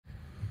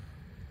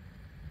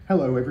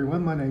Hello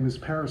everyone, my name is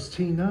Paris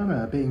T.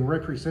 Nana, being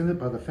represented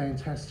by the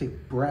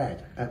fantastic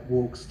Brad at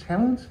Walks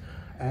Talent,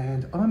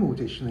 and I'm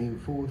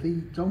auditioning for the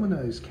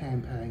Dominos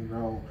campaign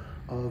role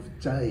of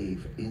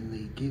Dave in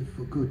the Give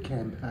for Good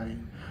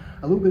campaign.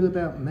 A little bit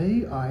about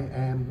me: I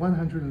am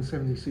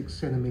 176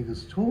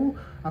 centimetres tall,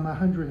 I'm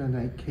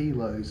 108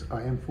 kilos,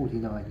 I am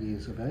 49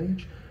 years of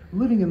age,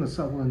 living in the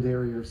Sutherland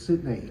area of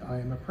Sydney. I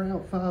am a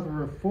proud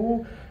father of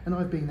 4, and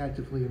I've been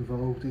actively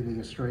involved in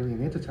the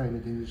Australian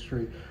entertainment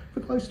industry for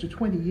close to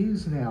 20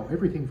 years now,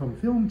 everything from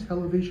film,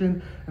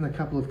 television, and a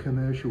couple of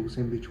commercials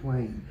in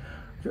between.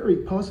 Very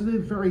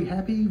positive, very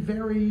happy,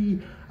 very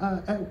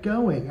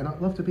outgoing, and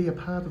I'd love to be a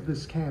part of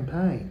this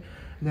campaign.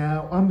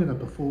 Now, I'm going to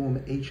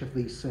perform each of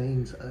these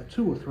scenes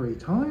 2 or 3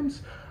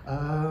 times.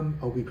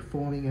 I'll be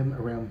performing them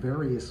around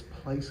various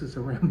places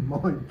around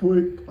my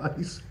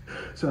workplace,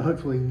 so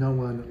hopefully no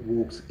one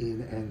walks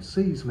in and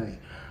sees me.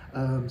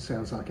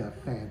 Sounds like a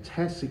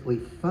fantastically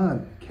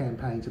fun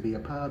campaign to be a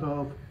part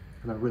of,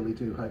 and I really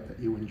do hope that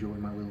you enjoy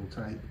my little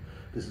tape.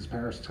 This is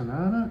Paris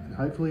Tanana, and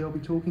hopefully I'll be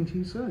talking to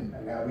you soon.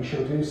 And now we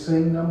shall do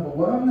scene number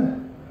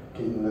 1,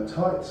 getting the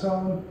tights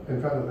on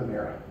in front of the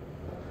mirror.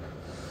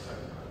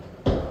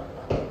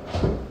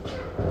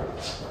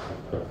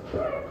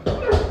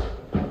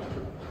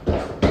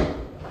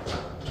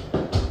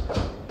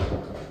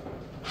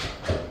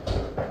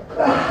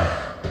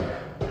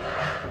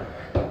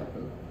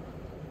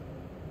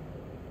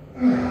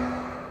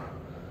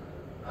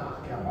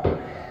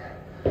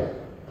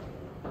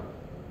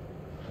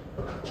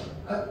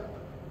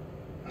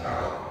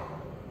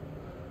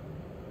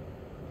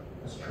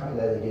 Let's try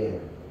that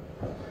again.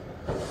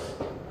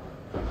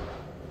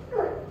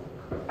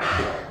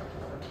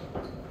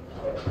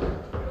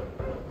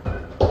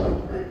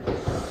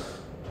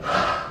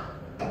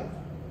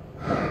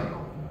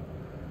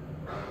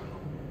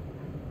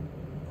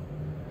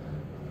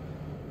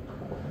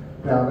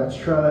 Now let's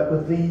try that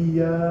with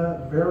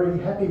the very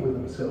happy with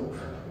himself.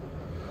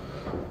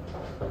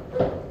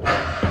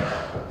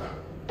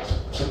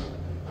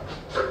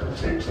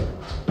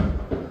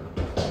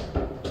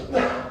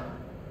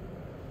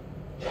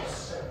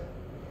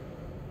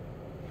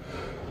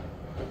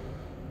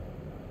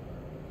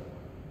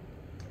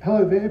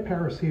 Hello there,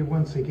 Paris here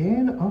once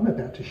again. I'm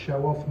about to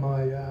show off my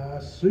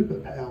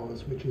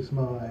superpowers, which is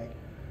my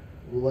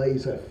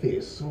laser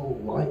fists or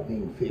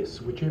lightning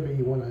fists, whichever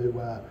you want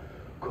to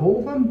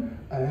call them,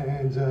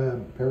 and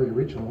very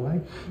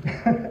originally.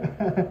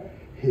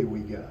 Here we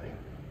go.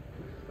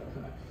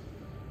 Come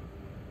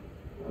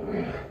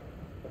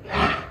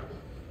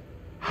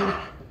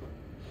on.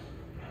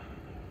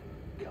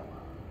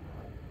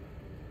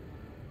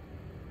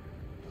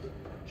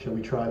 Shall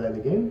we try that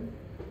again?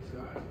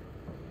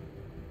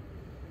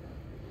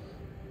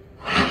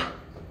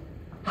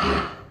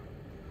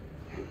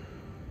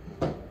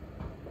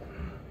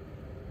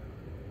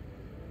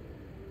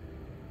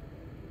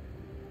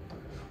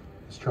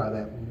 Let's try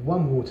that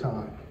one more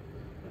time.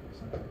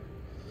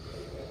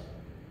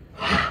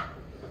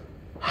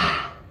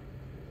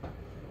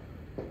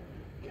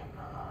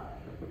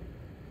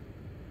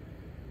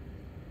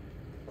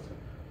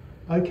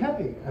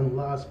 Okay, and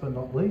last but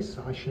not least,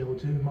 I shall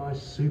do my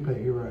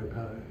superhero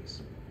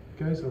pose.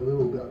 Goes a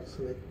little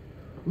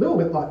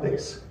bit like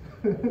this.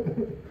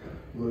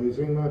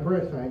 Losing my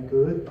breath ain't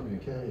good.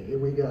 Okay, here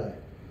we go.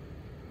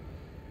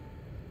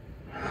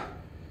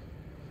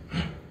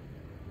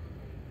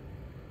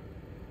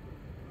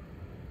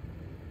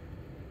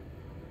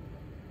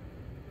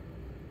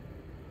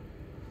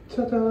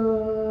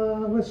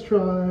 Ta-da! Let's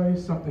try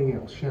something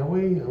else, shall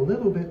we? A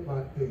little bit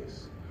like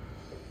this.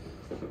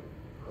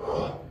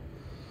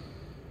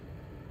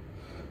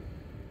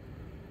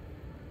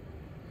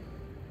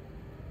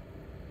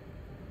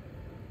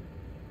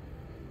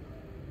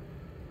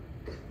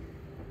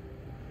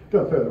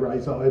 Got a further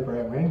raise the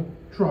eyebrow, man.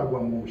 Try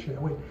one more,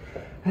 shall we?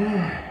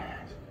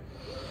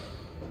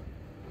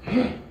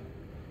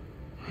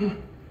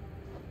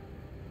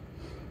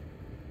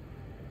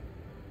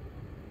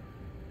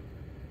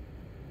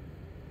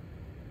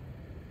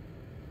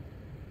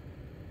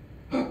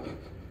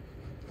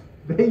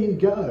 There you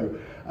go.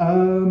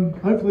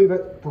 Hopefully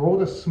that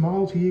brought a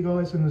smile to you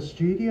guys in the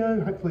studio.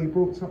 Hopefully it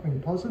brought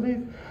something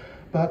positive.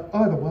 But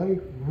either way,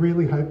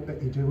 really hope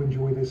that you do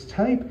enjoy this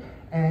tape.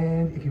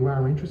 And if you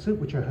are interested,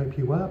 which I hope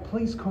you are,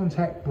 please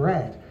contact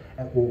Brad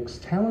at Walks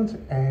Talent,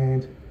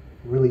 and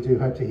really do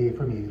hope to hear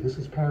from you. This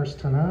is Paris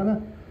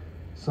Tanana,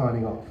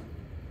 signing off.